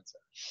before you answer.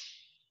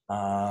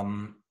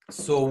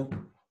 So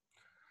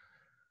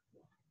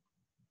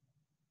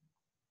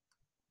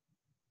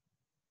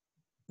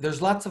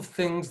there's lots of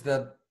things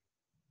that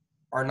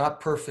are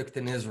not perfect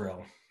in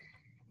Israel.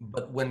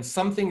 But when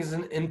something is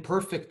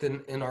imperfect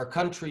in our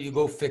country, you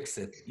go fix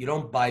it. You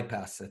don't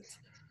bypass it.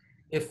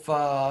 If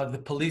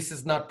the police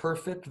is not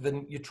perfect,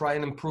 then you try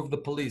and improve the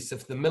police.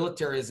 If the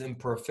military is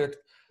imperfect,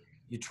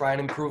 you try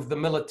and improve the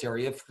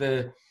military. If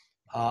the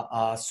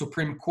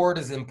Supreme Court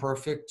is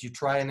imperfect, you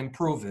try and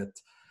improve it.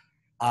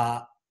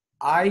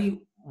 I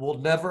will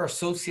never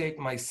associate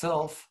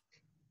myself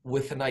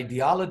with an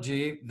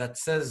ideology that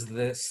says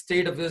the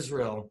state of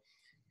Israel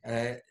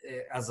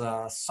as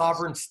a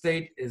sovereign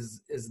state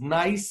is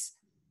nice,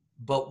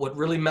 but what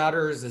really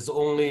matters is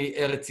only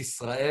Eretz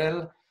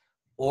Israel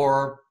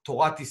or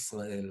Torat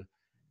Israel,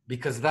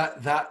 because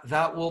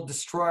that will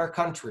destroy our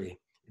country.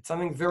 It's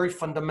something very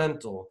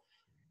fundamental.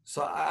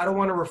 So I don't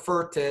want to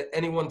refer to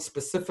anyone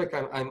specific.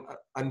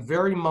 I'm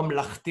very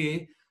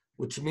mamlachti,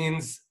 which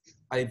means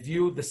I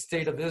view the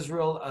state of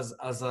Israel as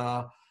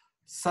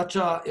such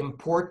a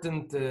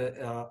important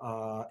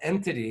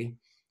entity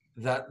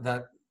that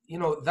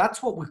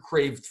that's what we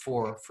craved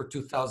for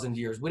 2,000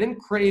 years. We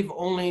didn't crave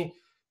only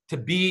to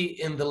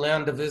be in the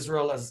land of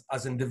Israel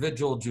as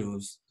individual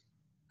Jews,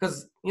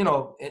 because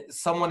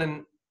someone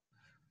in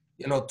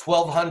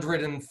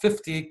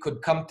 1250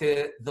 could come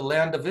to the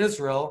land of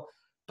Israel,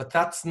 but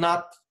that's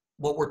not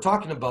what we're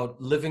talking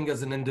about. Living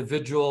as an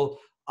individual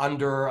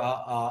under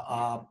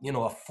a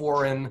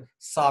foreign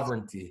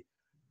sovereignty.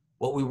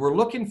 What we were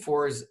looking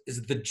for is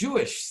the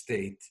Jewish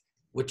state,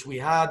 which we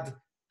had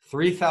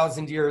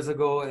 3,000 years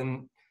ago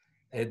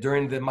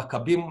during the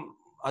Maccabim,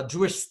 a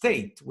Jewish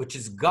state, which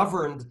is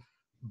governed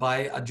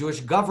by a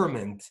Jewish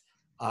government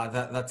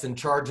that's in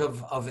charge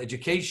of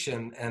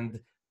education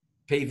and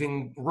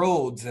paving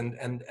roads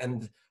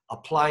and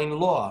applying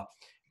law.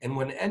 And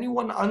when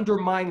anyone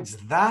undermines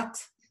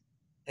that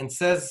and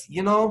says,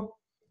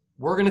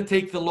 we're going to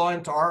take the law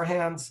into our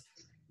hands,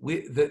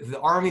 the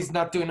army's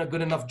not doing a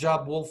good enough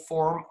job, we'll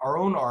form our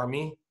own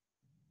army,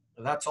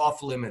 that's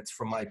off limits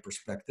from my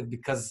perspective,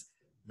 because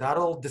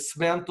that'll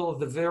dismantle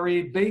the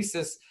very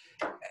basis.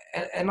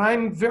 And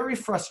I'm very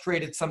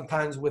frustrated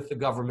sometimes with the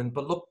government,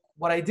 but look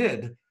what I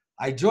did.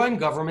 I joined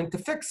government to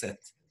fix it,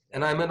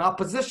 and I'm in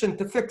opposition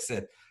to fix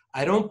it.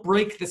 I don't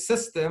break the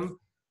system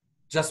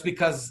just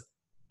because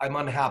I'm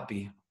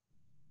unhappy.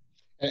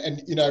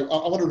 And I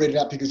want to read it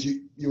out because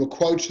you were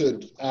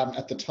quoted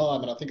at the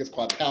time, and I think it's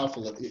quite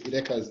powerful. It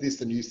echoes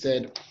this, and you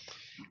said,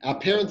 "Our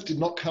parents did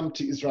not come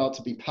to Israel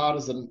to be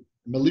partisan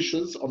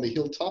militias on the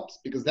hilltops,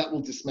 because that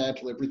will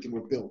dismantle everything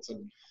we've built."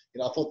 And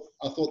I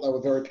thought they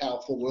were very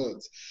powerful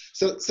words.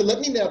 So let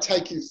me now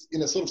take you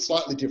in a sort of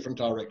slightly different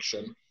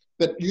direction,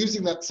 but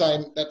using that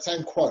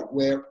same quote,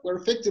 where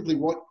effectively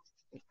what,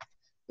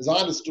 as I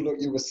understood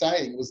what you were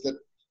saying, was that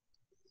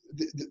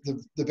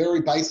the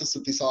very basis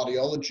of this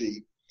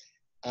ideology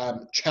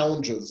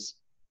challenges,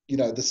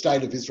 the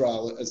state of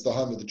Israel as the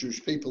home of the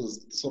Jewish people,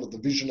 as sort of the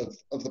vision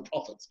of the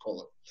prophets,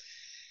 call it.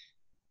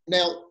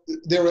 Now,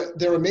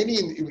 there are many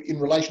in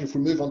relation, if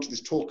we move on to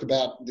this talk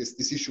about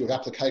this issue of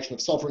application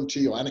of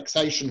sovereignty or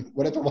annexation,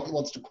 whatever one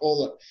wants to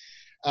call it.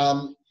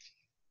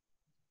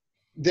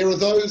 There are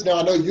those, now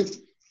I know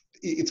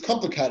it's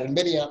complicated, and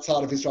many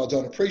outside of Israel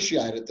don't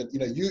appreciate it, that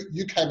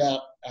you came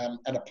out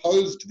and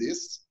opposed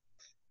this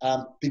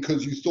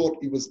because you thought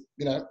it was,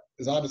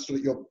 as I understood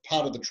it, you're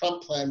part of the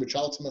Trump plan, which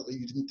ultimately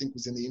you didn't think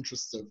was in the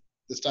interests of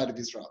the state of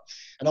Israel.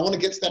 And I want to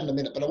get to that in a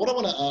minute, but what I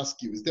want to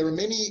ask you is, there are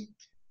many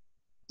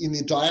in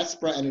the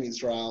diaspora and in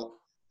Israel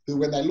who,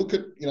 when they look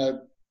at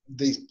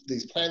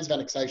these plans of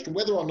annexation,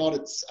 whether or not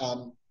it's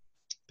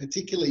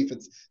particularly if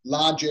it's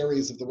large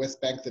areas of the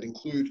West Bank that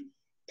include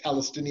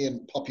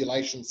Palestinian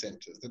population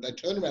centers, that they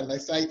turn around and they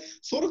say,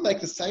 sort of make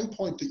the same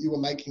point that you were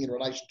making in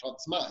relation to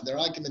Otzma. And their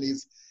argument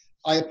is,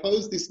 I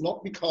oppose this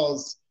not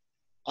because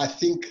I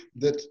think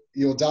that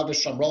Yehuda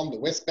v'Shamron, the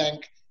West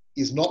Bank,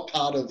 is not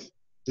part of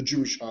the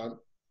Jewish home.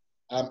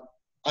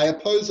 I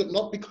oppose it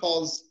not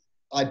because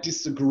I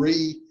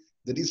disagree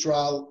that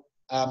Israel,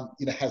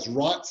 has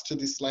rights to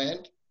this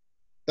land,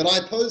 but I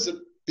oppose it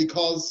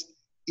because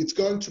it's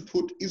going to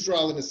put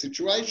Israel in a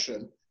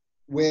situation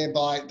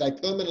whereby they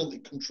permanently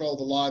control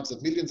the lives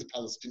of millions of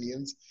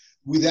Palestinians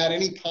without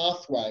any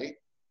pathway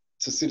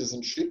to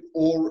citizenship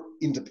or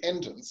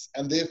independence.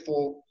 And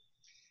therefore,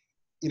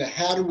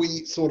 how do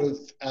we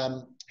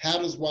how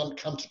does one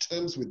come to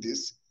terms with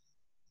this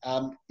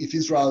if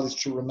Israel is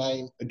to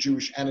remain a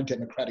Jewish and a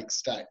democratic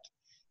state?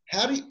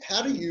 How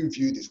do you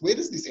view this? Where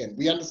does this end?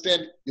 We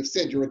understand you've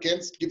said you're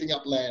against giving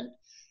up land.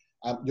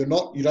 You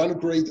don't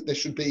agree that there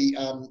should be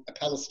a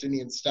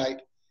Palestinian state.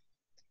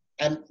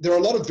 And there are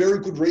a lot of very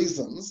good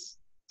reasons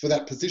for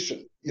that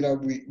position. You know,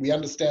 we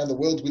understand the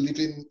world we live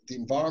in, the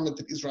environment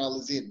that Israel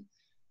is in.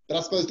 But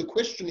I suppose the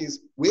question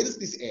is, where does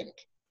this end?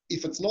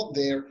 If it's not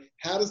there,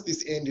 how does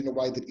this end in a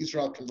way that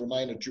Israel can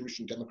remain a Jewish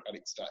and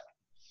democratic state?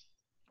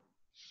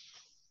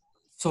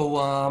 So,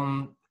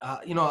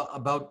 you know,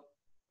 about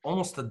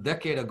almost a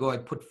decade ago, I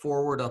put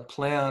forward a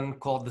plan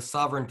called the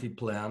Sovereignty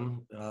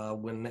Plan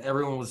when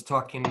everyone was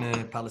talking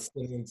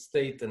Palestinian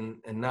state,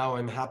 and now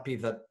I'm happy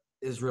that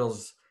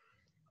Israel's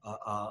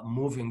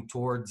moving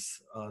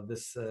towards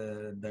this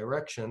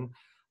direction.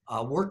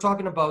 We're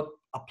talking about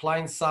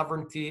applying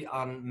sovereignty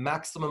on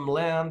maximum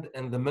land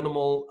and the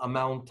minimal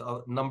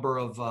number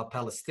of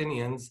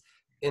Palestinians.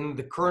 In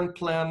the current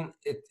plan,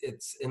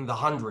 it's in the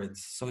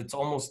hundreds, so it's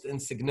almost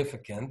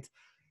insignificant.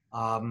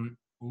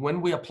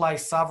 When we apply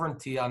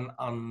sovereignty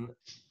on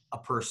a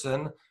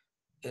person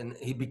and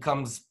he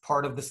becomes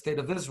part of the state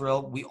of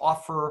Israel, we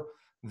offer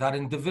that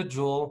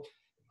individual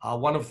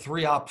one of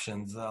three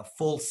options: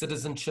 full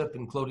citizenship,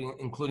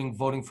 including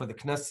voting for the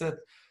Knesset,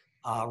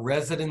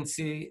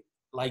 residency,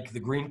 like the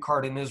green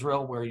card in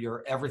Israel, where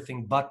you're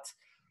everything but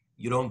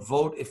you don't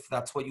vote if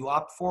that's what you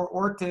opt for,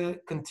 or to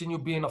continue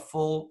being a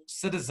full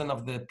citizen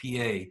of the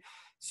PA.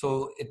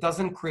 So it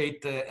doesn't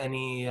create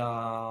any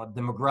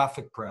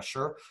demographic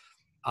pressure.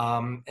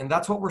 And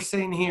that's what we're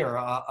saying here.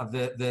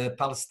 The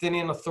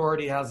Palestinian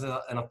Authority has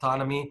an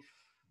autonomy,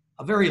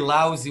 a very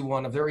lousy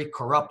one, a very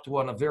corrupt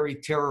one, a very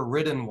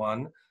terror-ridden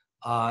one,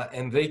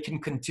 and they can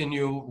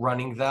continue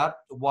running that,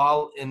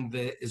 while in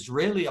the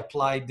Israeli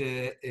applied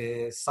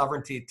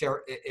sovereignty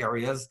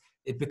areas,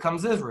 it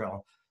becomes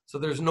Israel. So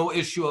there's no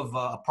issue of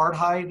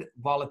apartheid,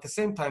 while at the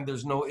same time,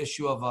 there's no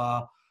issue of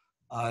a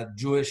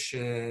Jewish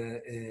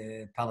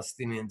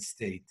Palestinian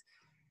state.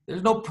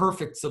 There's no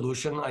perfect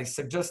solution. I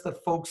suggest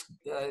that folks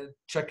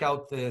check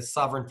out the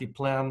Sovereignty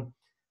Plan.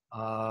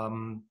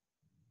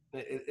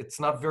 It's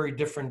not very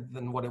different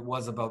than what it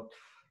was about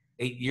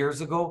 8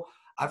 years ago.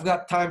 I've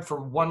got time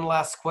for one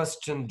last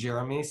question,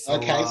 Jeremy. So,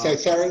 okay, so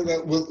sorry,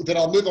 then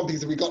I'll move on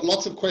because we've got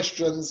lots of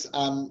questions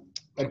I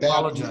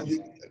apologize.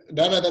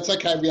 No, that's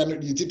okay.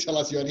 You did tell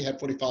us you only had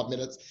 45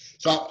 minutes.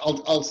 So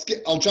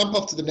I'll jump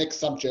off to the next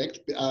subject,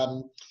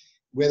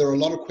 where there are a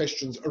lot of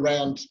questions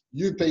around,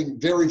 you've been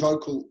very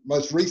vocal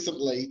most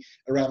recently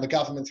around the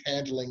government's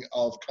handling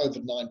of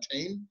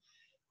COVID-19.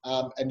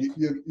 And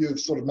you've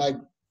sort of made,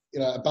 you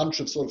know, a bunch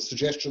of sort of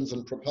suggestions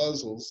and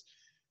proposals.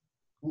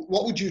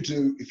 What would you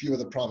do if you were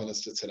the Prime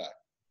Minister today?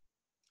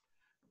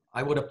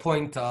 I would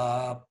appoint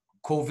a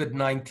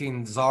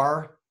COVID-19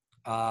 czar,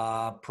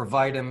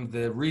 provide him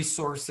the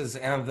resources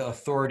and the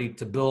authority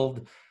to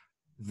build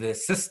the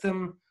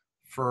system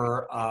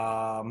for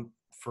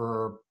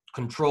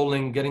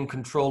getting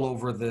control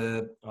over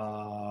the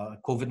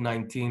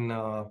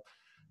COVID-19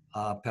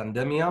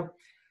 pandemic.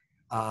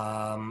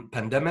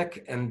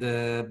 And,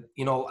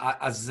 you know,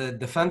 as a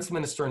defense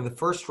minister in the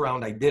first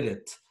round, I did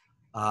it.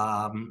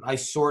 I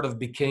sort of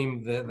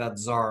became that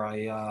czar.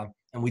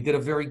 And we did a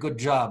very good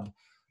job.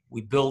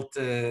 We built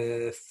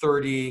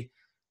 30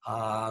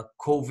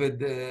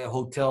 COVID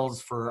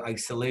hotels for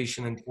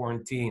isolation and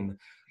quarantine.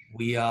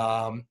 We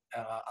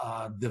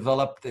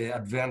developed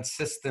advanced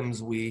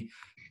systems. We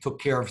took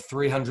care of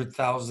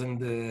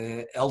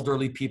 300,000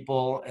 elderly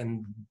people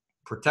and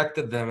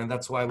protected them. And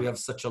that's why we have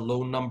such a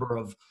low number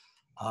of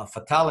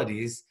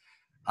fatalities.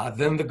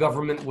 Then the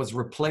government was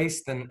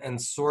replaced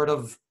and sort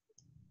of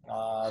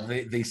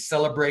they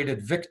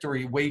celebrated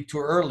victory way too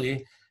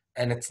early,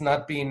 and it's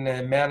not being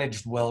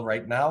managed well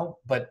right now.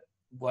 But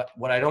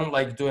what I don't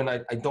like doing,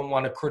 I don't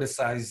want to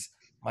criticize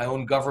my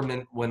own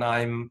government when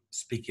I'm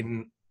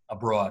speaking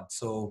abroad.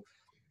 So,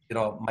 you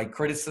know, my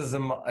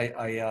criticism,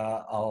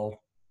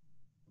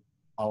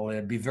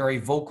 I'll be very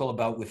vocal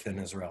about within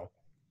Israel.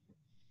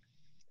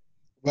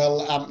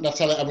 Well,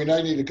 Naftali, and we know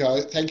you need to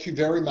go. Thank you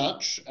very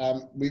much.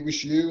 We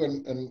wish you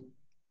and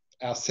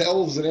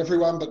ourselves and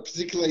everyone, but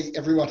particularly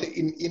everyone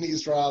in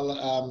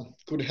Israel,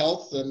 good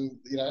health. And,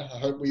 you know, I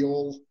hope we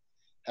all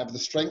have the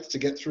strength to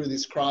get through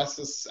this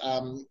crisis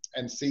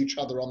and see each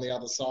other on the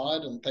other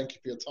side. And thank you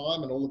for your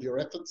time and all of your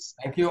efforts.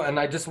 Thank you. And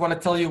I just want to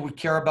tell you, we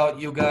care about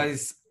you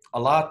guys a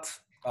lot.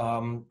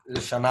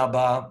 L'shana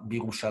haba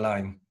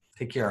b'Yerushalayim.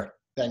 Take care.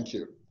 Thank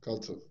you. Kol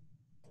tov.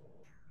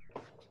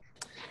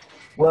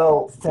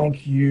 Well,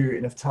 thank you,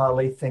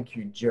 Naftali. Thank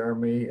you,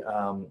 Jeremy.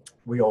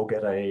 We all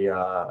get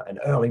an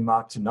early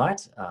mark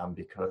tonight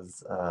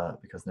because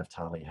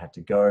Naftali had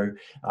to go.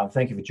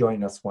 Thank you for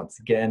joining us once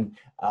again.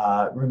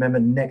 Remember,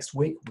 next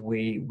week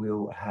we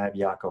will have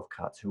Yaakov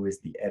Katz, who is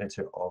the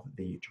editor of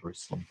the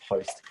Jerusalem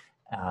Post,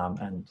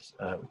 and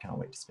we can't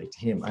wait to speak to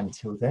him.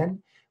 Until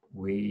then,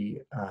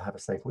 we have a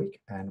safe week,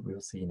 and we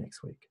will see you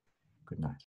next week. Good night.